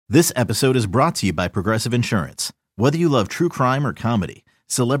This episode is brought to you by Progressive Insurance. Whether you love true crime or comedy,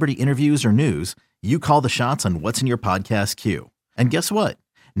 celebrity interviews or news, you call the shots on what's in your podcast queue. And guess what?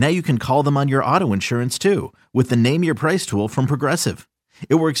 Now you can call them on your auto insurance too with the Name Your Price tool from Progressive.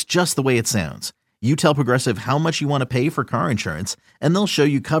 It works just the way it sounds. You tell Progressive how much you want to pay for car insurance, and they'll show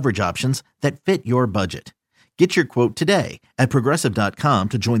you coverage options that fit your budget. Get your quote today at Progressive.com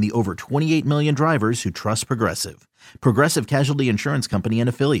to join the over 28 million drivers who trust Progressive. Progressive Casualty Insurance Company and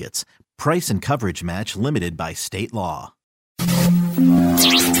Affiliates. Price and coverage match limited by state law.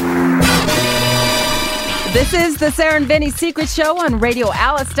 This is the Sarah and Vinny Secret Show on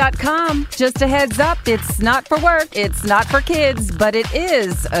RadioAlice.com. Just a heads up, it's not for work, it's not for kids, but it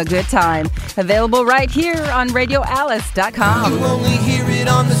is a good time. Available right here on RadioAlice.com. You only hear it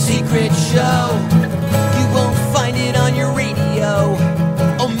on the Secret Show. You won't find it on your radio.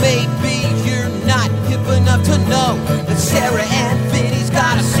 Or maybe you're not hip enough to know that Sarah and Vinny's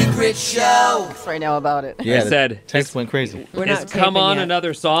got a secret show. Right now about it. Yeah, I said, text went crazy. We're not is Come On yet.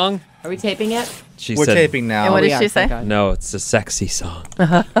 another song? Are we taping it? We're said, taping now. And what We did are, she say? thank God. No, it's a sexy song.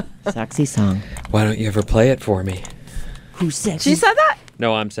 Sexy song. Why don't you ever play it for me? Who's sexy? She said that?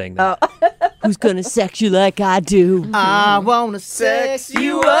 No, I'm saying that. Who's gonna sex you like I do? I wanna sex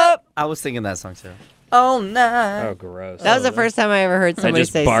you up. I was thinking that song too. Oh no. Oh, gross. That was the first time I ever heard somebody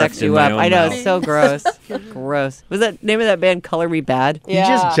just say barked sex in you my up. own I know, mouth. it's so gross. Gross. Was that name of that band Color Me Bad? You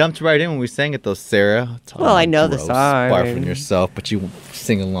just jumped right in when we sang it though, Sarah. Well, I know the Gross. song. Barfing yourself, but you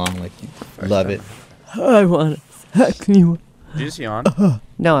sing along like you love it. I wanna sex you. Did you just yawn?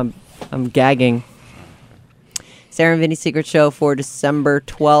 No, I'm gagging. Sarah and Vinny's Secret Show for December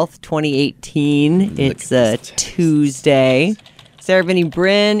 12th, 2018. It's a Tuesday. Sarah, Vinny,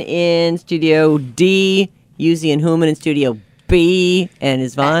 Bryn in Studio D. Yuzi and Human in Studio B. And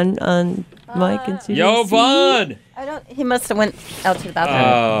is Vaughn on mic in Studio Yo, C? Vaughn! He must have went out to the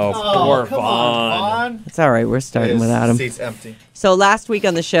bathroom. Oh, poor Vaughn. It's all right. We're starting without him. Seat's empty. So last week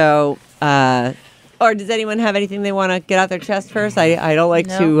on the show, or does anyone have anything they want to get out their chest first? I don't like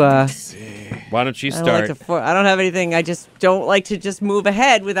to... Why don't you I don't, start? like to I don't have anything. I just don't like to just move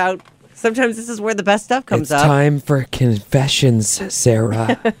ahead without... Sometimes this is where the best stuff comes it's up. time for confessions,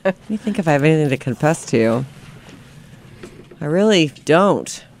 Sarah. Let me think if I have anything to confess to. I really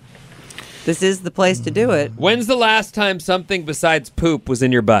don't. This is the place to do it. When's the last time something besides poop was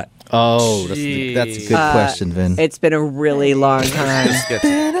in your butt? Oh, that's a good question, Vin. It's been a really long time.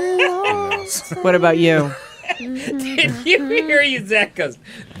 What about you? Did you hear Zach goes,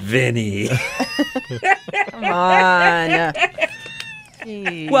 Vinny? Come on.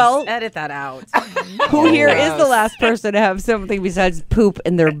 Well, edit that out. who here is the last person to have something besides poop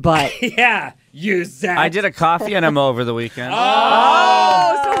in their butt? Yeah, you Zach. I did a coffee enema over the weekend.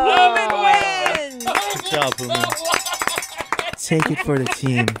 Oh, so Human wins! Good job, Boomer. Take it for the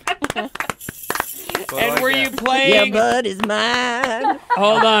team. And were you Your playing? butt is mine.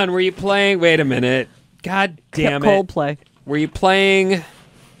 Hold on, were you playing? Wait a minute. God damn it. Coldplay. Were you playing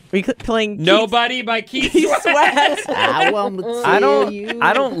Were you playing Nobody by Keith Sweat? I want I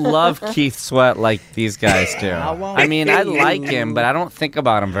don't love Keith Sweat like these guys do. I mean, I like him, but I don't think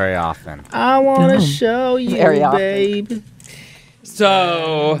about him very often. I want to show you, Very often. babe.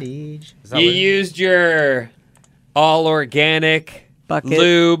 So, you used your all organic bucket?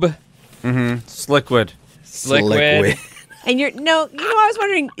 lube, Sliquid. liquid. And I was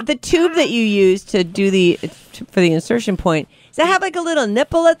wondering, the tube that you use to do for the insertion point, does that have like a little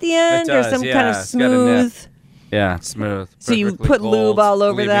nipple at the end does, or some yeah, kind of it's got a nip. smooth? Yeah, smooth. So you Perfectly put lube gold, all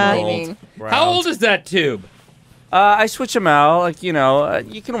over gleaming that? gold, round. How old is that tube? I switch them out. Like,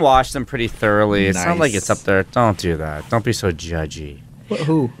 you can wash them pretty thoroughly. It's not like Nice. it's up there. Don't do that. Don't be so judgy.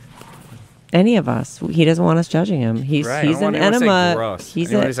 Who? Any of us. He doesn't want us judging him. He's Right. he's I don't an want anyone to say enema. gross. He's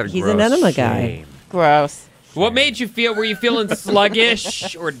Anyone who said an gross, enema guy. shame. Gross. What made you feel? Were you feeling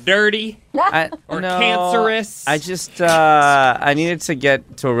sluggish or dirty or No, cancerous? I just I needed to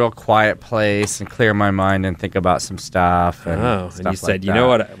get to a real quiet place and clear my mind and think about some stuff. And and stuff you said, like you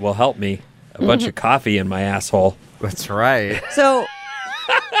know that. what will help me? A bunch of coffee in my asshole. That's right. So,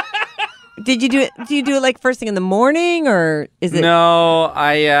 did you do it? Do you do it like first thing in the morning, or is it? No,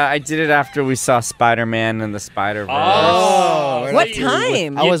 I did it after we saw Spider-Man and the Spider-Verse. Oh, What so you-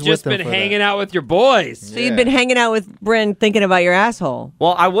 time? I was You've just with them been for that. hanging out with your boys. So you've been hanging out with Bryn, thinking about your asshole.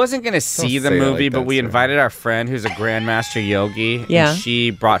 Well, I wasn't going to see the say it movie, like but that, we Sarah. invited our friend who's a grandmaster yogi. Yeah. And she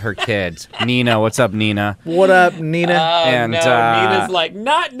brought her kids. Nina, what's up, Nina? What up, Nina? Oh, And, no, uh, Nina's like,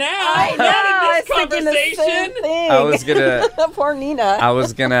 not now, not in I was thinking the same conversation? thing. I was gonna. Poor Nina. I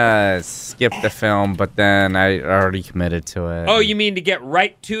was gonna skip the film, but then I already committed to it. Oh, you mean to get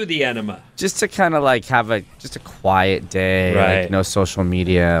right to the enema? Just to kind of like have a quiet day, Right. like no social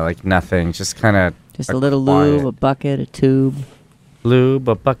media, like nothing, just kind of Just a little lube, a bucket, a tube. lube,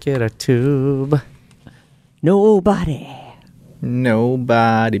 a bucket, a tube. Nobody.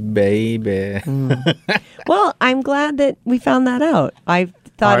 Nobody, baby. Well, I'm glad that we found that out. I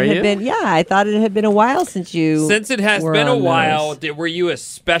thought Are it had you? been, I thought it had been a while since you. Since it has were been a on while, those. were you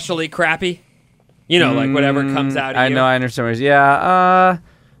especially crappy? You know, like whatever comes out of I you. know, I understand. What you're- Yeah.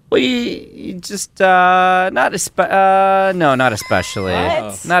 Well, you just not not especially.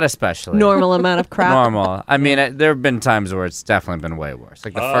 What? Not especially. Normal amount of crap. Normal. I mean, there have been times where it's definitely been way worse.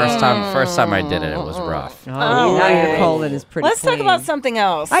 Like the first time I did it, it was rough. Oh, now your colon is pretty Let's talk clean. about something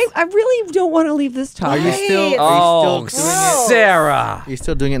else. I really don't want to leave this Are topic. you still? Oh, Are you still doing it? Sarah. Are you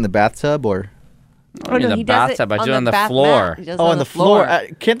still doing it in the bathtub or? I mean, no, the he does it bathtub. I do it on the bath floor. mat. He does it Oh, on the floor.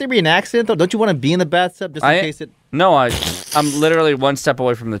 Can't there be an accident though? Don't you want to be in the bathtub just in case it? No, I'm literally one step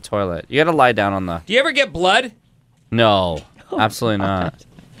away from the toilet. You gotta lie down on the. Do you ever get blood? No, absolutely not.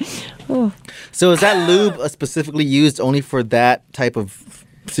 So is that lube specifically used only for that type of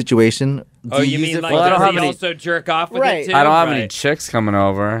situation? Do Oh, you use mean it like for- Well, I don't does have he any- also jerk off with Right. it too? I don't have any Right. chicks coming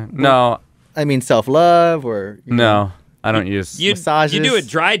over. No, I mean, self-love or no, I don't use. You massages? do a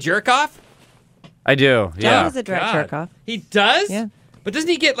dry jerk off? I do. John Yeah. is a dry God. jerk off. He does? Yeah. But doesn't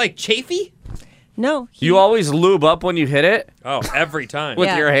he get like chafy? No. You always lube up when you hit it Oh, every time. with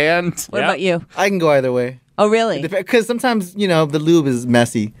Yeah. your hand. What Yeah. about you? I can go either way. Oh, really? Because sometimes the lube is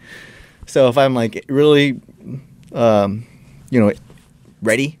messy. So if I'm like really,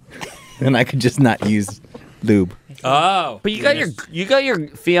 ready, then I could just not use lube. Oh. But you got your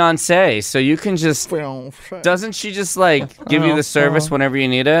fiance, so you can just. Doesn't she just like give you the service whenever you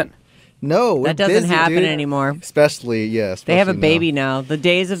need it? No, we're That doesn't busy, happen dude. anymore. Especially, yes. They have a baby now. The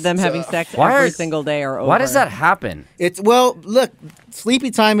days of them having sex Why every are- single day are over. Why does that happen? Look,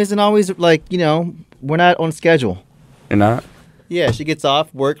 sleepy time isn't always like we're not on schedule. You're not. Yeah, she gets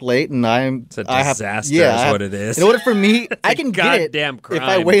off work late, and It's a disaster is what it is. In order for me, I can get it goddamn if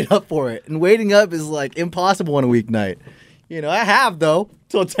I crime. wait up for it. And waiting up is like impossible on a weeknight. I have though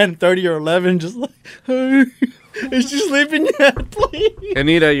till 10:30 or 11. Just like, hey, is she sleeping yet? Please.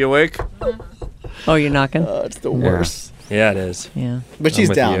 Anita, you awake? Oh, you're knocking? It's the worst. Yeah, it is. Yeah. But she's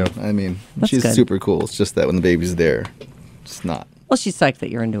with down. you. I mean, That's she's good. super cool. It's just that when the baby's there, it's not. Well, she's psyched that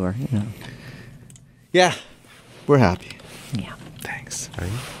you're into her. Yeah, we're happy. Yeah. Thanks.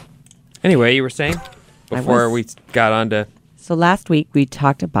 Anyway, you were saying before we got on to So last week we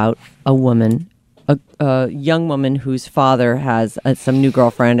talked about a woman, a young woman whose father has some new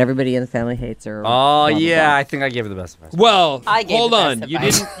girlfriend. Everybody in the family hates her. Oh blah, blah, yeah, blah. I think I gave her the best advice. well. I gave hold the on, best you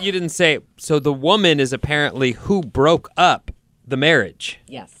advice. didn't say. So the woman is apparently who broke up the marriage.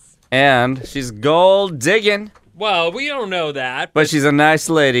 Yes. And she's gold digging, Well, we don't know that. but she's a nice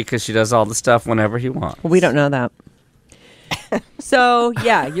lady because she does all the stuff whenever he wants. Well, we don't know that. So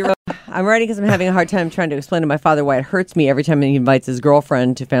yeah, I'm writing because I'm having a hard time trying to explain to my father why it hurts me every time he invites his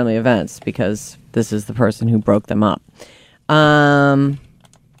girlfriend to family events because this is the person who broke them up.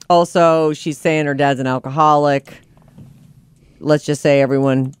 Also, she's saying her dad's an alcoholic. Let's just say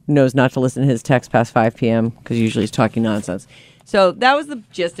everyone knows not to listen to his text past 5 p.m. because usually he's talking nonsense. So that was the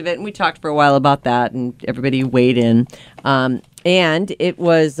gist of it, and we talked for a while about that, and everybody weighed in. And it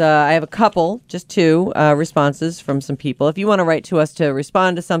was, I have a couple, just two responses from some people. If you want to write to us to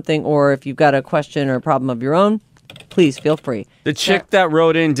respond to something, or if you've got a question or a problem of your own, please feel free. The chick that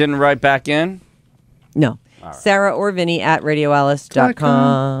wrote in didn't write back in. No. Sarah or Vinny at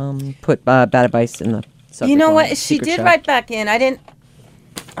radioalice.com. Put bad advice in the subject You know line. what? She Secret did show. write back in. I didn't.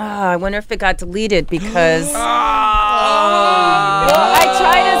 I wonder if it got deleted because. Well, I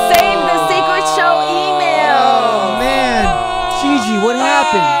tried to save the secret show email. Oh man, Gigi, what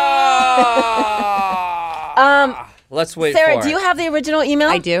happened? Let's wait Sarah, for do it. you have the original email?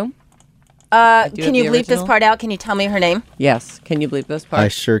 I do. do Can have you the bleep this original. part out? Can you tell me her name? Yes. Can you bleep this part? I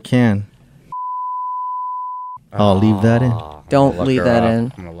sure can. I'll leave that in. Don't Look leave her that up.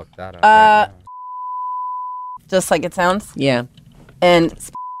 in. I'm gonna look that up. Right now. Just like it sounds. Yeah. And.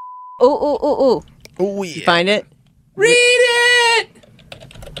 Ooh. Oh You find it? Read it.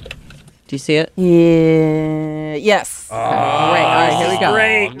 Do you see it? Yeah. Yes. Great. All right, here we go.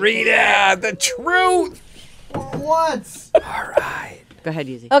 Great. Read it. The truth. Go ahead,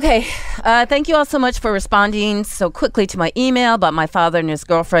 Easy. Okay. Thank you all so much for responding so quickly to my email about my father and his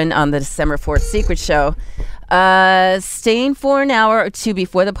girlfriend on the December 4th Secret Show. Staying for an hour or two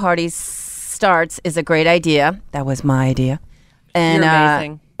before the party starts is a great idea. That was my idea. And You're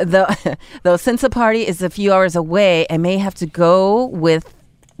amazing. though since the party is a few hours away, I may have to go with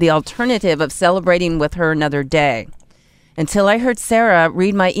the alternative of celebrating with her another day. Until I heard Sarah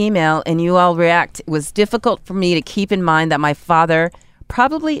read my email and you all react, it was difficult for me to keep in mind that my father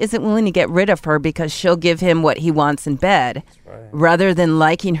probably isn't willing to get rid of her because she'll give him what he wants in bed, rather than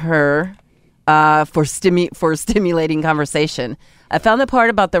liking her for stimulating conversation. I found the part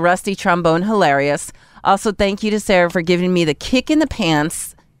about the rusty trombone hilarious. Also, thank you to Sarah for giving me the kick in the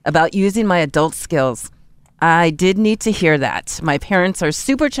pants about using my adult skills. I did need to hear that. My parents are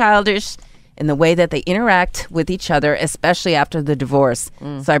super childish in the way that they interact with each other, especially after the divorce.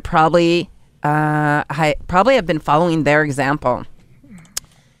 So I probably have been following their example.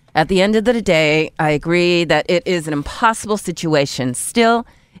 At the end of the day, I agree that it is an impossible situation. Still,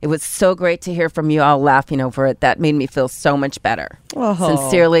 it was so great to hear from you all laughing over it. That made me feel so much better.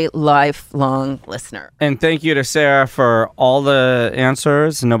 Sincerely, lifelong listener. And thank you to Sarah for all the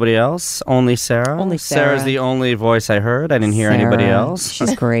answers. Nobody else. Only Sarah. Only Sarah. Sarah's the only voice I heard. I didn't hear anybody else.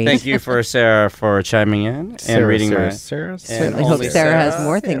 She's great. Thank you for Sarah for chiming in and reading my. Sarah. Certainly hope Sarah has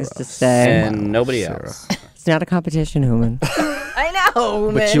more things to say. And nobody else. It's not a competition, Human. I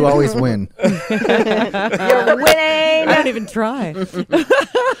know, man. But you always win. You're winning. I don't even try. What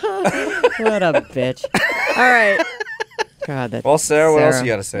a bitch. All right. God, that Well, Sarah, what else you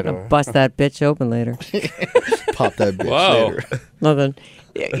got to say to her? Bust that bitch open later. Pop that bitch Whoa. later. Nothing.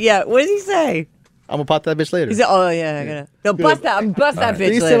 Yeah, what does he say? I'm gonna pop that bitch later. He said, "Oh yeah, I gotta bust that bitch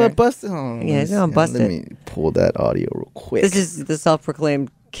Did he say later." I busted? Oh, Yeah, he's gonna bust Let it. me pull that audio real quick. This is the self-proclaimed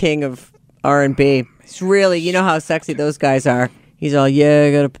king of R&B. It's really, you know how sexy those guys are. He's all, yeah,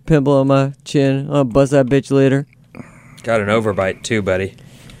 I got a pimple on my chin. I'll bust that bitch later. Got an overbite too, buddy.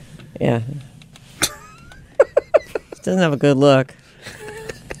 Yeah. Doesn't have a good look.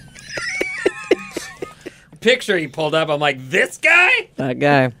 Picture he pulled up. I'm like, this guy? That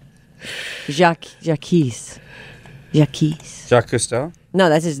guy. Jacques. Jacques Cousteau? No,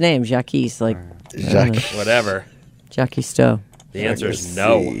 that's his name, Jacques. Like, Whatever. Jacques Cousteau. The answer is Let's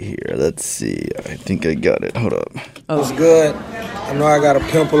no. see here. Let's see. I think I got it. Hold up. It's good. I know I got a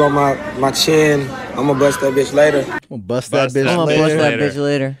pimple on my chin. I'm gonna bust that bitch later. I'm gonna bust Bust that bitch that I'm gonna later. bust that Later. bitch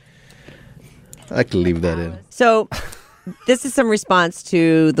later. I can leave that in. So, this is some response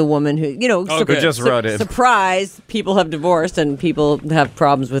to the woman who, you know, Oh, good. Who just wrote it. surprise, people have divorced and people have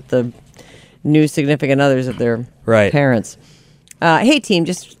problems with the new significant others of their Right. parents. Hey, team,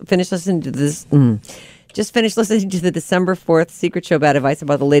 just finished listening to this. Just finished listening to the December 4th Secret Show Bad Advice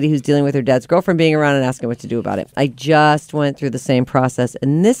about the lady who's dealing with her dad's girlfriend being around and asking what to do about it. I just went through the same process,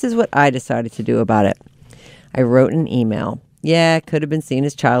 and this is what I decided to do about it. I wrote an email. Yeah, it could have been seen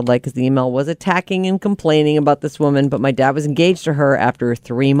as childlike because the email was attacking and complaining about this woman, but my dad was engaged to her after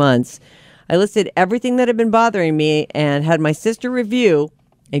 3 months. I listed everything that had been bothering me and had my sister review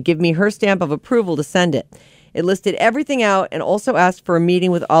and give me her stamp of approval to send it. It listed everything out and also asked for a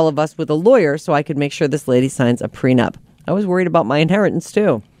meeting with all of us with a lawyer so I could make sure this lady signs a prenup. I was worried about my inheritance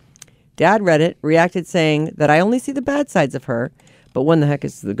too. Dad read it, reacted saying that I only see the bad sides of her, but when the heck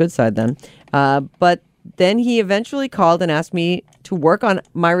is the good side then? But then he eventually called and asked me to work on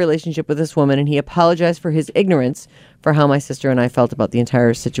my relationship with this woman, and he apologized for his ignorance for how my sister and I felt about the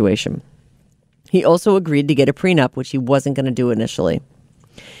entire situation. He also agreed to get a prenup, which he wasn't going to do initially.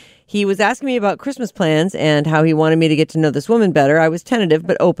 He was asking me about Christmas plans and how he wanted me to get to know this woman better. I was tentative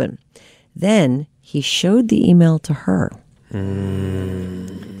but open. Then he showed the email to her.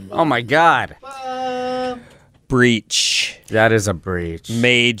 Oh, my God. Breach. That is a breach.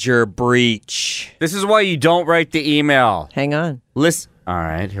 Major breach. This is why you don't write the email. Hang on. Listen. All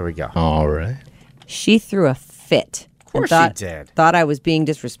right, here we go. All right. She threw a fit. Of course she did. Thought I was being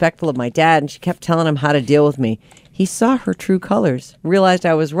disrespectful of my dad, and she kept telling him how to deal with me. He saw her true colors, realized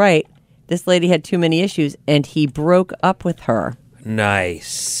I was right. This lady had too many issues, and he broke up with her.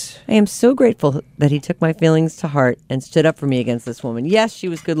 Nice. I am so grateful that he took my feelings to heart and stood up for me against this woman. Yes, she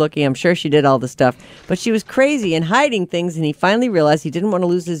was good looking. I'm sure she did all the stuff, but she was crazy and hiding things, and he finally realized he didn't want to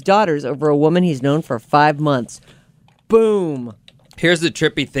lose his daughters over a woman he's known for 5 months. Boom. Here's the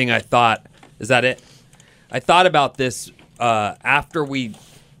trippy thing I thought. Is that it? I thought about this after we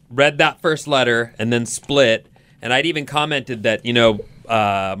read that first letter and then split, and I'd even commented that, you know,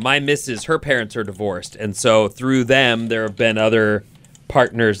 my missus, her parents are divorced, and so through them there have been other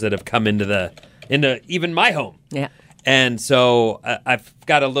partners that have come into even my home. Yeah. And so I've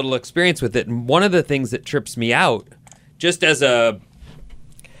got a little experience with it, and one of the things that trips me out, just as as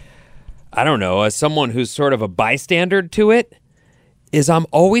someone who's sort of a bystander to it, is I'm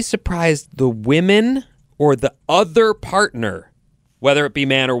always surprised the women or the other partner, whether it be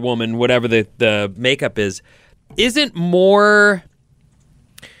man or woman, whatever the makeup is, isn't more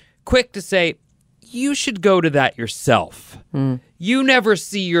quick to say, you should go to that yourself. You never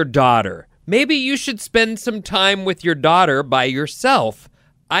see your daughter. Maybe you should spend some time with your daughter by yourself.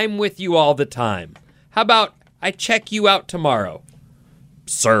 I'm with you all the time. How about I check you out tomorrow,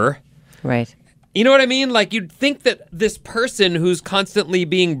 sir? Right. You know what I mean? Like, you'd think that this person who's constantly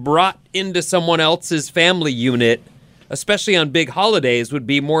being brought into someone else's family unit, especially on big holidays, would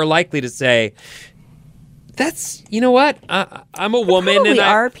be more likely to say, that's, you know what? I'm a woman. Probably and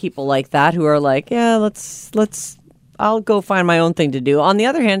are people like that who are like, yeah, let's, I'll go find my own thing to do. On the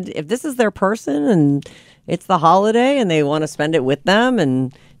other hand, if this is their person and it's the holiday and they want to spend it with them,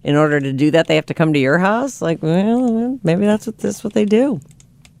 and in order to do that, they have to come to your house, like, well, maybe that's what they do.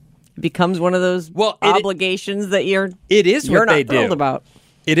 It becomes one of those obligations that you're not thrilled about.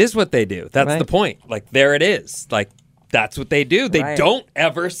 It is what they do. That's the point. Like, there it is. Like, that's what they do. They don't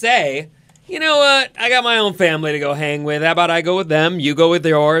ever say, you know what? I got my own family to go hang with. How about I go with them, you go with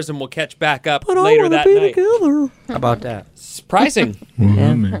yours, and we'll catch back up later that night. Together. How about that? Surprising.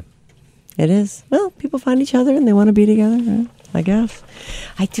 Yeah. It is. Well, people find each other and they want to be together, I guess.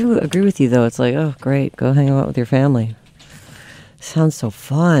 I do agree with you, though. It's like, oh, great. Go hang out with your family. Sounds so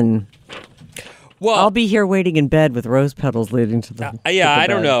fun. Well, I'll be here waiting in bed with rose petals leading to the I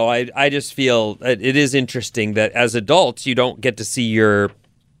don't know. I just feel it is interesting that as adults, you don't get to see your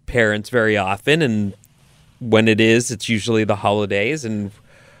parents very often, and when it is, it's usually the holidays, and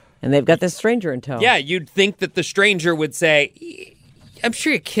they've got this stranger in tow. Yeah, you'd think that the stranger would say, I'm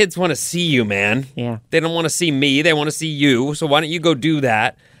sure your kids want to see you, man. Yeah. They don't want to see me, they want to see you, so why don't you go do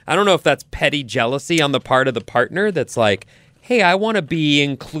that? I don't know if that's petty jealousy on the part of the partner that's like, hey, I want to be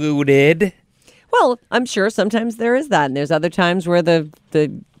included. Well, I'm sure sometimes there is that, and there's other times where the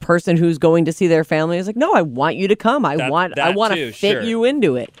person who's going to see their family is like, no, I want you to come. I want to fit you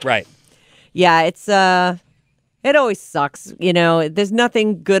into it. Right. Yeah, it's it always sucks. You know, there's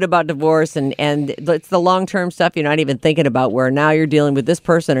nothing good about divorce, and it's the long-term stuff you're not even thinking about, where now you're dealing with this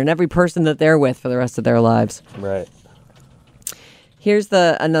person and every person that they're with for the rest of their lives. Right. Here's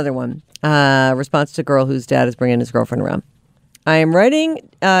another one. Response to girl whose dad is bringing his girlfriend around. I am writing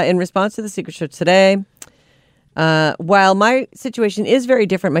in response to the Secret Show today. While my situation is very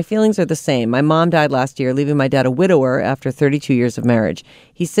different, my feelings are the same. My mom died last year, leaving my dad a widower after 32 years of marriage.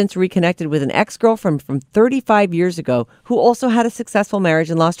 He's since reconnected with an ex-girlfriend from 35 years ago who also had a successful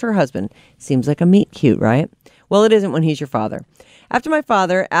marriage and lost her husband. Seems like a meet cute, right? Well, it isn't when he's your father. After my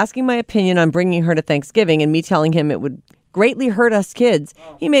father asking my opinion on bringing her to Thanksgiving and me telling him it would greatly hurt us kids,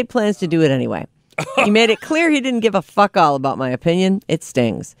 he made plans to do it anyway. He made it clear he didn't give a fuck all about my opinion. It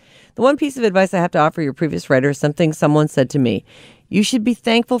stings. The one piece of advice I have to offer your previous writer is something someone said to me. You should be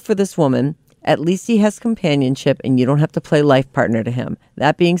thankful for this woman. At least he has companionship and you don't have to play life partner to him.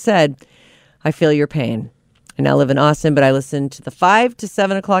 That being said, I feel your pain. I now live in Austin, but I listen to the 5 to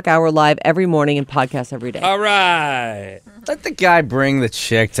 7 o'clock hour live every morning and podcast every day. All right. Let the guy bring the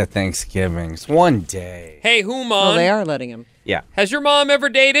chick to Thanksgiving. It's one day. Hey, Human. Well, they are letting him. Yeah. Has your mom ever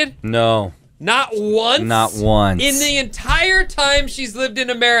dated? No. Not once? Not once. In the entire time she's lived in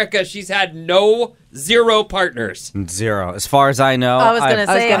America, she's had zero partners. Zero. As far as I know. I was going to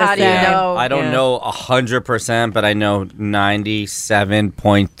say, how do you know? I don't know 100%, but I know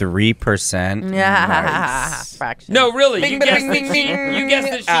 97.3%. Yeah. Nice. Fraction. No, really. Bing, You bing, guessed bing, that bing. you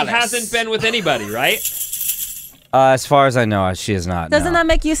guessed that she Alex. hasn't been with anybody, right? As far as I know, she is not. Doesn't that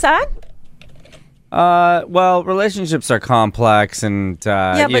make you sad? Well, relationships are complex, and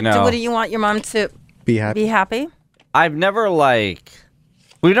Yeah, you but know, what do you want your mom to Be happy. be happy? I've never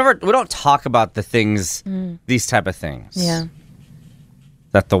we don't talk about the things, these type of things, Yeah.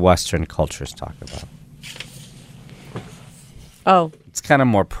 that the Western cultures talk about. Oh. It's kind of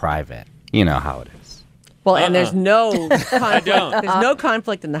more private. You know how it is. Well, and there's no conflict. don't. There's no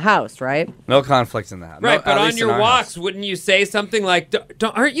conflict in the house, right? No conflicts in the house. Right, No, but at on least in your our walks, house. wouldn't you say something like,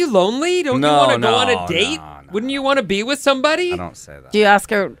 aren't you lonely? Don't you No, want to go no, on a date? no. Wouldn't you want to be with somebody? I don't say that. Do you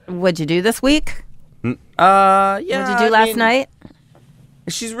ask her, what'd you do this week? Yeah. What'd you do last night?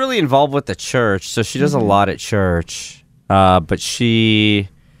 She's really involved with the church, so she does a lot at church. But it's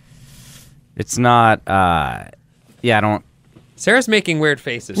not. I don't. Sarah's making weird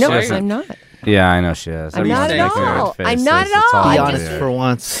faces. No, Sorry. I'm not. Yeah, I know she is. I'm not at Everyone's making all. weird I'm faces. not at It's all. Be I honest just- for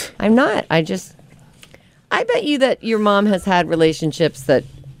once. I'm not. I bet you that your mom has had relationships that.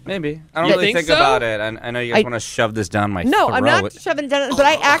 Maybe. I don't You really think think so? about it. I know you guys want to shove this down my No, throat. I'm not shoving it down. But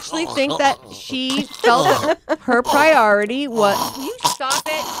I actually think that she felt that her priority was. You stop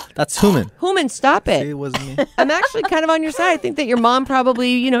it. That's human. Human, stop See, it. it wasn't me. I'm actually kind of on your side. I think that your mom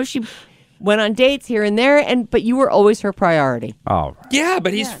probably, she went on dates here and there, but you were always her priority. Oh, Yeah,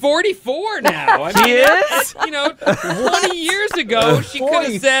 but he's 44 now. I mean, He is? you know, 20 years ago, she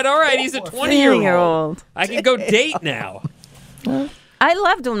could have said, all right, he's a 20-year-old. I can go date now. I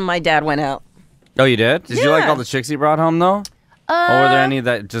loved when my dad went out. Oh, you did? Did you like Yeah. all the chicks he brought home, though? Or were there any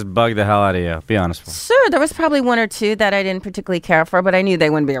that just bugged the hell out of you? Be honest with me. Sure, there was probably one or two that I didn't particularly care for, but I knew they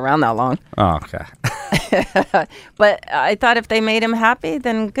wouldn't be around that long. Oh, okay. But I thought if they made him happy,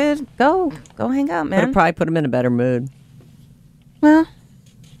 then good. Go hang out, But it man. probably put him in a better mood. Well,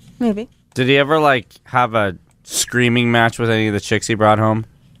 maybe. Did he ever, like, have a screaming match with any of the chicks he brought home?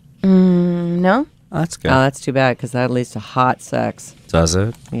 No? Oh, that's good. Oh, that's too bad because that leads to hot sex. Does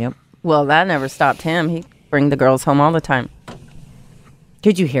it? Yep. Well, that never stopped him. He'd bring the girls home all the time.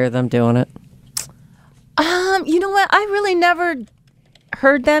 Did you hear them doing it? You know what? I really never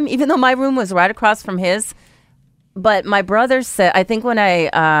heard them, even though my room was right across from his. But my brothers said, I think when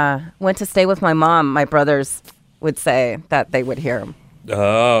I went to stay with my mom, my brothers would say that they would hear him.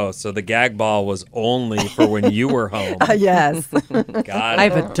 Oh, so the gag ball was only for when you were home. Yes. Got I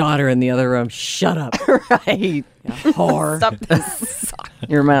have it. a daughter in the other room. Shut up. Right. Whore. Stop this.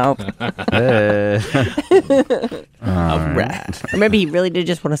 Your mouth. Or maybe he really did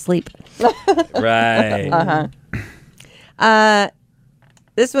just want to sleep. Right.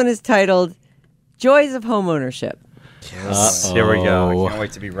 This one is titled Joys of Homeownership. Here we go. I can't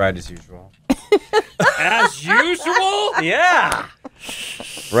wait to be right as usual. As usual? Yeah.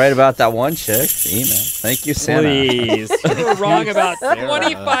 Right about that one chick. Email. Thank you, Santa. Please. You were wrong about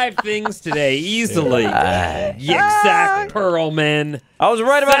 25 things today, easily. Yitzhak Perlman. I was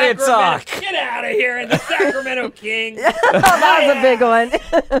right about it, Sacramento- Sock. Get out of here, the Sacramento King. That was a big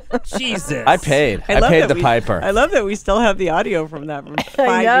one. Jesus. I paid. I paid the piper. I love that we still have the audio from that from 5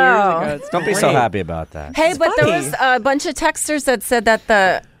 know. years ago. It's Don't be so great. happy about that. Hey, but there funny. was a bunch of texters that said that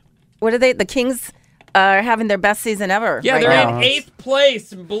the Kings are having their best season ever. Yeah, right they're now. in 8th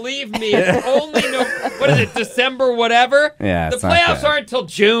place. And believe me, it's only what is it, December, whatever? Yeah, The it's not playoffs good. aren't until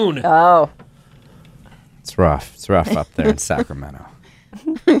June. Oh. It's rough. It's rough up there in Sacramento.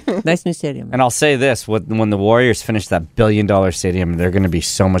 Nice new stadium. And I'll say this: when the Warriors finish that $1 billion stadium, they're going to be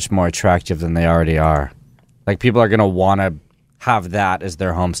so much more attractive than they already are. Like, people are going to want to have that as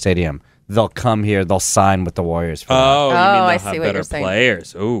their home stadium. They'll come here. They'll sign with the Warriors for that. Oh, you mean I they'll see have what better you're saying.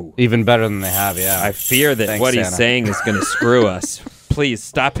 players. Ooh. Even better than they have. Yeah. I fear that Thanks, what he's Santa. saying is going to screw us. Please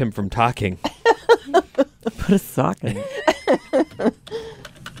stop him from talking. Put a sock in.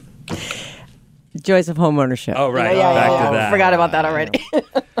 Joys of homeownership. Oh, right. Yeah, Back yeah, to that. Forgot about that already.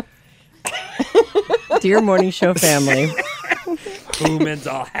 Dear morning show family. Boomin's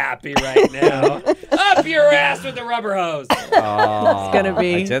all happy right now. Up your ass with the rubber hose. It's gonna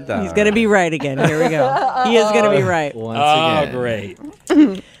be. I did that He's gonna be right again. Here we go. He is gonna be right. Once Oh, again. great.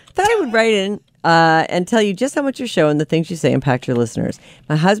 Thought I would write in and tell you just how much your show and the things you say impact your listeners.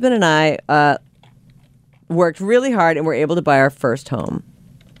 My husband and I worked really hard and were able to buy our first home.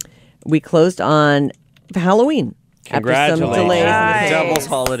 We closed on Halloween. After some Congratulations. delays in the Nice. payment. Devil's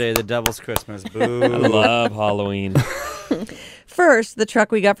holiday, the devil's Christmas. I Boo. love Halloween. First, the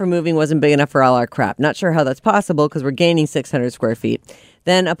truck we got for moving wasn't big enough for all our crap. Not sure how that's possible because we're gaining 600 square feet.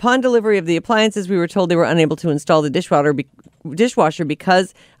 Then, upon delivery of the appliances, we were told they were unable to install the dishwasher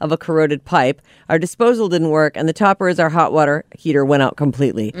because of a corroded pipe. Our disposal didn't work, and the topper as our hot water heater went out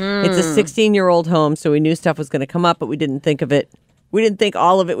completely. It's a 16-year-old home, so we knew stuff was going to come up, but we didn't think of it. We didn't think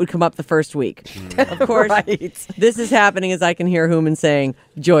all of it would come up the first week. Of course, this is happening as I can hear Hooman saying,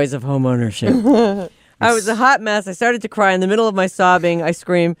 joys of home ownership. I was a hot mess. I started to cry. In the middle of my sobbing, I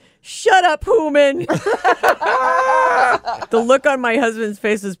screamed, shut up, Hooman! The look on my husband's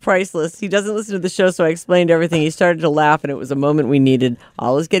face was priceless. He doesn't listen to the show, so I explained everything. He started to laugh, and it was a moment we needed.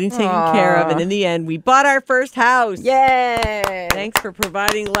 All is getting taken care of, and in the end, we bought our first house. Yay! Thanks for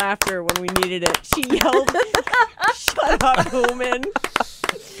providing laughter when we needed it. She yelled, shut up, Hooman.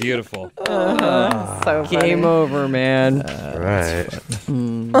 Beautiful. So funny. Game over, man. Right.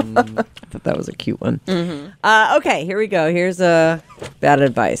 I thought that was a cute one. Okay, here we go. Here's bad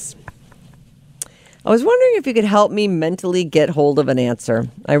advice. I was wondering if you could help me mentally get hold of an answer.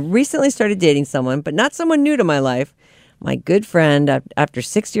 I recently started dating someone, but not someone new to my life. My good friend, after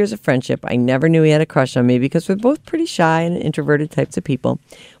 6 years of friendship, I never knew he had a crush on me because we're both pretty shy and introverted types of people.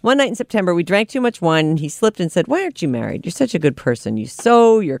 One night in September, we drank too much wine and he slipped and said, "Why aren't you married? You're such a good person. You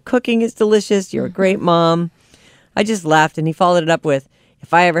sew, your cooking is delicious, you're a great mom." I just laughed and he followed it up with,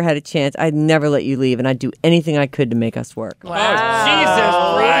 "If I ever had a chance, I'd never let you leave and I'd do anything I could to make us work." Oh, Jesus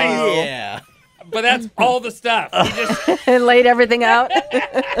Christ. Yeah. But that's all the stuff. He just, And laid everything out.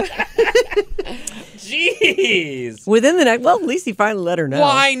 jeez. Jeez. Within the next, well, at least he finally let her know. Well,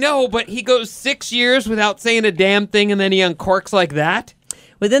 I know, but he goes 6 years without saying a damn thing, and then he uncorks like that.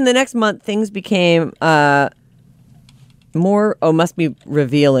 Within the next month, things became must be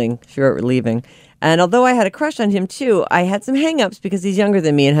revealing. She wrote leaving. And although I had a crush on him too, I had some hang-ups because he's younger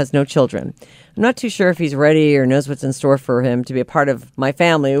than me and has no children. I'm not too sure if he's ready or knows what's in store for him to be a part of my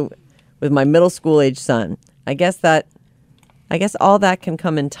family with my middle school age son. I guess all that can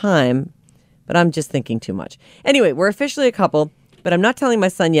come in time, but I'm just thinking too much. Anyway, we're officially a couple, but I'm not telling my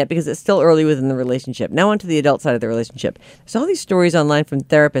son yet because it's still early within the relationship. Now on to the adult side of the relationship. There's all these stories online from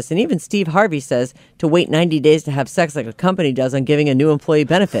therapists, and even Steve Harvey says to wait 90 days to have sex like a company does on giving a new employee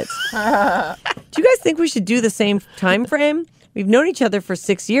benefits. Do you guys think we should do the same time frame? We've known each other for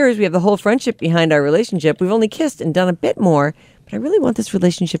 6 years. We have the whole friendship behind our relationship. We've only kissed and done a bit more, but I really want this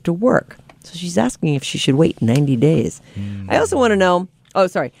relationship to work. So she's asking if she should wait 90 days. I also want to know... I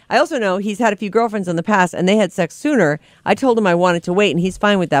also know he's had a few girlfriends in the past, and they had sex sooner. I told him I wanted to wait, and he's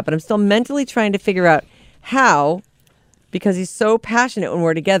fine with that, but I'm still mentally trying to figure out how, because he's so passionate when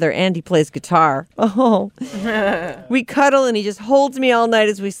we're together, and he plays guitar. Oh. We cuddle, and he just holds me all night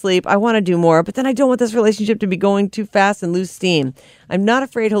as we sleep. I want to do more, but then I don't want this relationship to be going too fast and lose steam. I'm not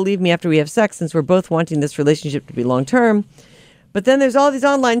afraid he'll leave me after we have sex, since we're both wanting this relationship to be long-term. But then there's all these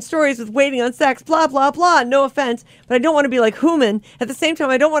online stories with waiting on sex, blah, blah, blah. No offense, but I don't want to be like Hooman. At the same time,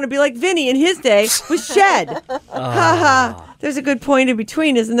 I don't want to be like Vinny in his day with Shed. Ha ha. There's a good point in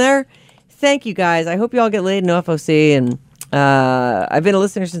between, isn't there? Thank you, guys. I hope you all get laid in FOC. And I've been a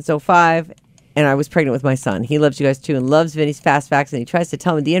listener since 2005, and I was pregnant with my son. He loves you guys, too, and loves Vinny's Fast Facts, and he tries to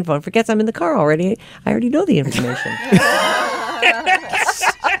tell me the info and forgets I'm in the car already. I already know the information.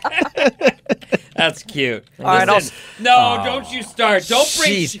 That's cute. All right, Listen, don't you start. Don't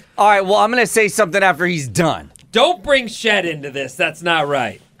bring. Jeez. All right, well, I'm going to say something after he's done. Don't bring Shed into this. That's not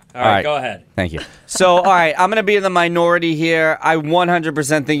right. All right, go ahead. Thank you. So, all right, I'm going to be in the minority here. I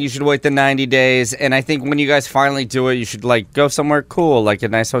 100% think you should wait the 90 days. And I think when you guys finally do it, you should, go somewhere cool, like a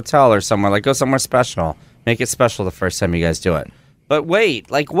nice hotel or somewhere. Go somewhere special. Make it special the first time you guys do it. But wait.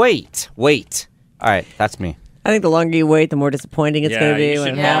 All right, that's me. I think the longer you wait, the more disappointing it's going to be when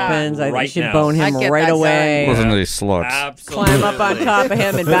it happens. I should bone him right away. Listen to these sluts. Absolutely. Climb up on top of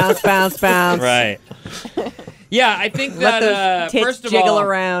him and bounce, bounce, bounce. Right. Yeah, I think Let that, those tits first of jiggle all,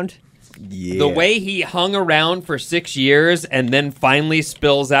 around. the way he hung around for 6 years and then finally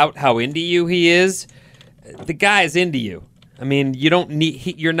spills out how into you he is, the guy is into you. I mean, you don't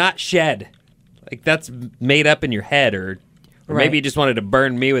need, you're not Shed. That's made up in your head, or maybe he just wanted to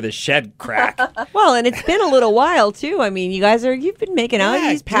burn me with a Shed crack. Well, and it's been a little while, too. I mean, you've been making out.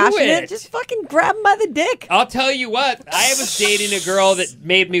 Yeah, He's do passionate. it. Just fucking grab him by the dick. I'll tell you what, I was dating a girl that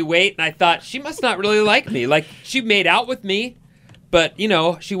made me wait, and I thought, she must not really like me. She made out with me, but,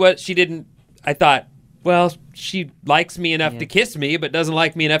 she didn't, I thought, well, she likes me enough to kiss me, but doesn't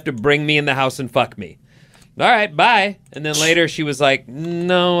like me enough to bring me in the house and fuck me. All right, bye. And then later she was like,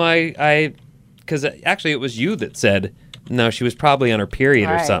 no, because actually it was you that said, no, she was probably on her period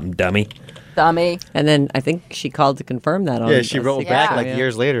or something, dummy. And then I think she called to confirm that. Yeah, she wrote back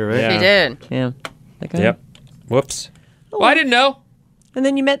years later, right? Yeah. She did. Yeah. Yep. Whoops. Well, I didn't know. And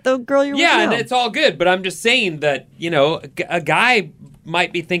then you met the girl you were with. Yeah, and now. it's all good, but I'm just saying that, a guy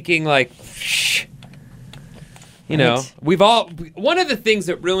might be thinking shh. We've all, one of the things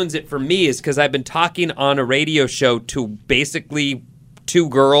that ruins it for me is because I've been talking on a radio show to basically two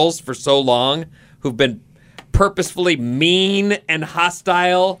girls for so long who've been purposefully mean and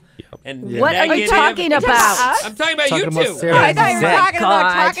hostile and What are you talking about? I'm talking about you two. I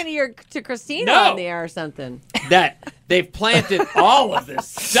thought you were talking to Christina No. on the air or something. That they've planted all of this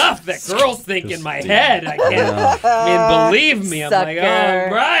stuff that girls think in my head. I can't. I mean, believe me. I'm like, Sucker.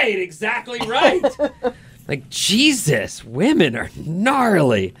 oh, right, exactly right. Jesus, women are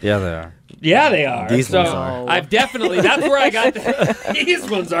gnarly. Yeah, they are. Yeah, they are. These so ones are. I've definitely. That's where I got the. These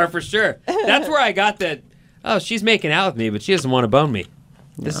ones are for sure. That's where I got that. Oh, she's making out with me, but she doesn't want to bone me.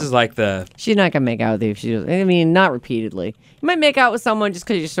 This is like the. She's not gonna make out with you. Not repeatedly. You might make out with someone just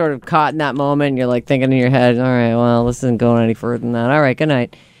because you're sort of caught in that moment. And you're thinking in your head, all right, well, this isn't going any further than that. All right, good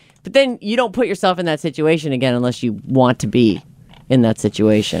night. But then you don't put yourself in that situation again unless you want to be in that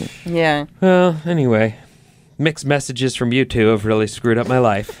situation. Yeah. Well, anyway, mixed messages from you two have really screwed up my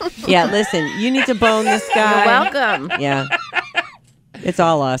life. Yeah, listen, you need to bone this guy. You're welcome. Yeah. It's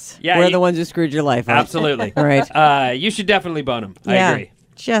all us. Yeah, We're the ones who screwed your life up. Absolutely. All right. You should definitely bone him. Yeah. I agree.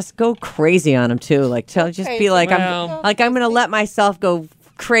 Just go crazy on him too. Be like, Well- I'm gonna let myself go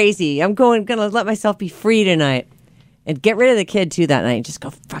crazy. I'm gonna let myself be free tonight, and get rid of the kid too that night. And just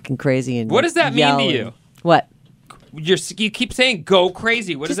go fucking crazy and What does that mean yell to and- you? What? You keep saying go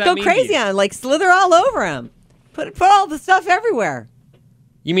crazy. What does Just that go mean? crazy on him. Like slither all over him. Put all the stuff everywhere.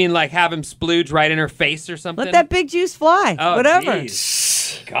 You mean like have him splooge right in her face or something? Let that big juice fly. Oh, whatever.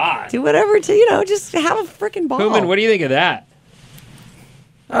 geez. God. Do whatever to, just have a freaking ball. Pooman, what do you think of that?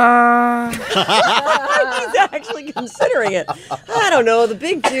 He's actually considering it. I don't know. The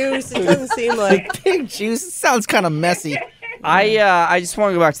big juice. It doesn't seem like. Pig juice. It sounds kind of messy. I just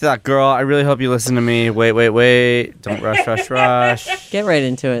want to go back to that girl. I really hope you listen to me. Wait. Don't rush. Get right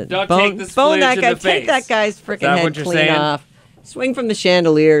into it. Don't bone, take the bone splooge that in guy. the face. Take that guy's freaking that head what you're clean saying? off. Swing from the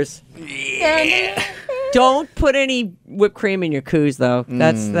chandeliers. Don't put any whipped cream in your coos, though.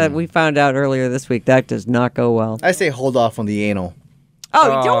 That's that we found out earlier this week. That does not go well. I say hold off on the anal.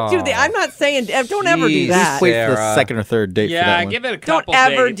 Oh, don't do that. I'm not saying. Don't ever do Jeez. that. Wait for the second or third date for that Yeah, one. give it a Don't couple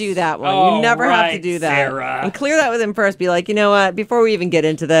ever dates. do that one. Oh, You never have to right, do that. Sarah. And clear that with him first. Be like, you know what? Before we even get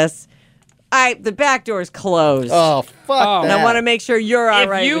into this, the back door is closed. Oh, fuck Oh. that. And I want to make sure you're all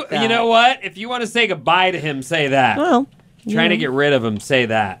right with that. You know what? If you want to say goodbye to him, say that. Well, Trying to get rid of him, say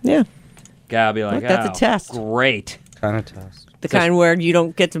that. yeah. Guy will be like, Look, that's a "Oh, test." Great. Kind of toast. The kind where you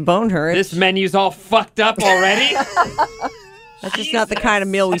don't get to bone her. This menu's all fucked up already. That's just not the kind of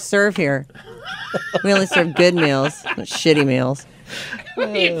meal we serve here. We only serve good meals, not shitty meals. What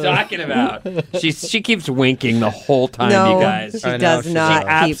are you talking about? She keeps winking the whole time, No, you guys. she I know, does she not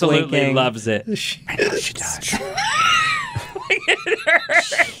does. keep Absolutely winking. loves it. She does. Look at her.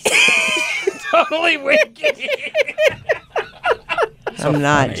 Totally winking. I'm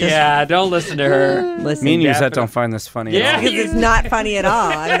not. Just Yeah, don't listen to her. listen. Me and you Definitely. said don't find this funny Yeah. at all. Because it's not funny at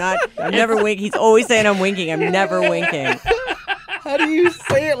all. I'm never winking. He's always saying I'm winking. I'm never winking. How do you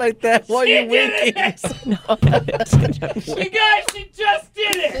say it like that while you're winking? You guys, she just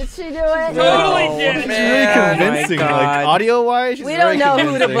did it. Did she do it? Totally did it. It's really convincing. my Like God. audio wise, We don't know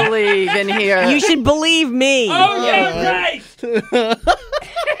who to believe in here. You should believe me. Oh, yeah, right.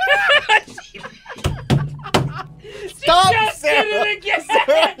 Stop, Just did Sarah. it again.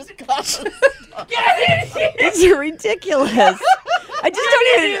 Get in here. It's ridiculous. I just don't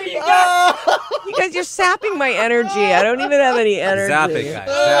even. You guys, you're sapping my energy. I don't even have any energy. Zapping, guys.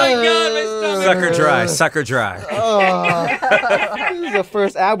 Oh, my God, my stomach. Sucker dry. This is the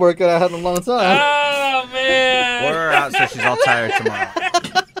first ab workout I had in a long time. Oh, man. We're out, so she's all tired tomorrow.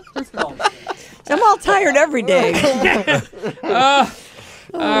 I'm all tired every day.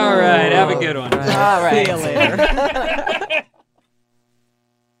 All right, have a good one. All right. See you later.